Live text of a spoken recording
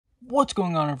What's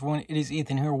going on, everyone? It is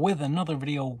Ethan here with another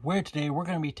video where today we're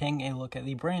going to be taking a look at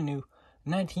the brand new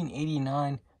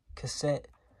 1989 cassette.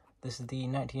 This is the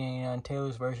 1989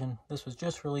 Taylor's version. This was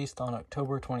just released on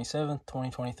October 27th,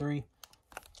 2023.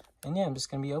 And yeah, I'm just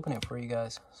going to be opening it for you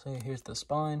guys. So here's the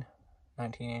spine,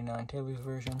 1989 Taylor's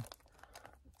version.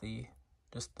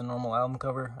 Just the normal album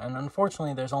cover. And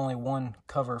unfortunately, there's only one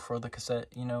cover for the cassette.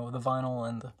 You know, the vinyl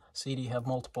and the CD have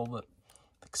multiple, but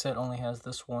the cassette only has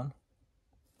this one.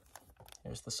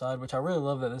 Here's the side, which I really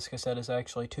love that this cassette is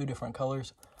actually two different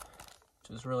colors,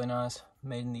 which is really nice.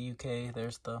 Made in the UK.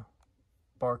 There's the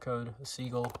barcode, a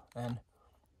seagull, and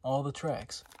all the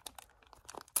tracks.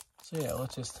 So yeah,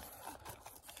 let's just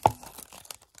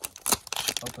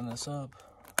open this up.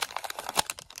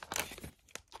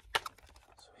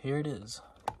 So here it is.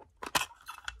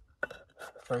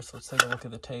 First, let's take a look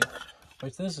at the tape,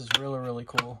 which this is really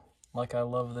cool. Like, I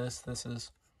love this.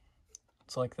 It's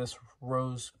like this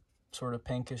rose sort of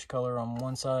pinkish color on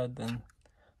one side, then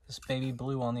this baby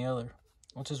blue on the other,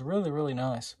 which is really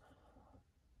nice.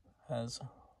 Has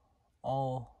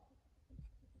all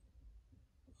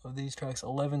of these tracks,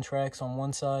 11 tracks on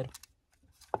one side,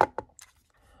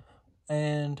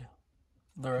 and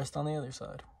the rest on the other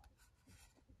side.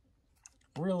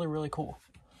 Really cool.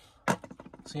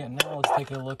 So yeah, now let's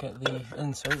take a look at the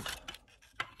insert.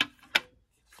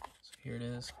 So here it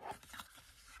is.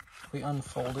 We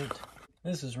unfold it.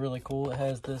 This is really cool. It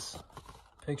has this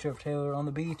picture of Taylor on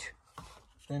the beach.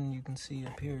 Then you can see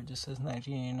up here, it just says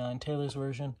 1989 Taylor's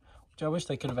version, which I wish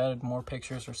they could have added more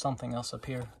pictures or something else up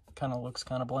here. Kind of looks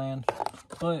kind of bland.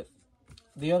 But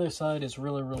the other side is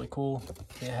really cool.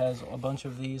 It has a bunch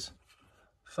of these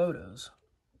photos.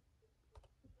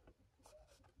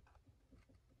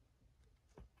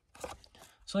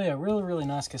 So yeah, really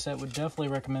nice cassette. Would definitely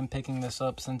recommend picking this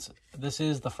up, since this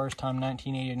is the first time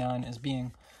 1989 is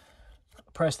being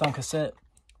pressed on cassette.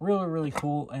 Really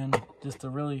cool, and just a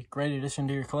really great addition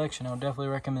to your collection. I would definitely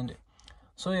recommend it.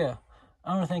 So yeah,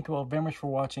 I want to thank you all very much for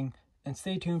watching, and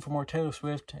stay tuned for more Taylor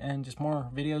Swift and just more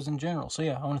videos in general. So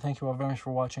yeah, I want to thank you all very much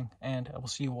for watching, and I will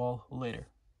see you all later.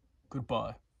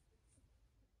 Goodbye.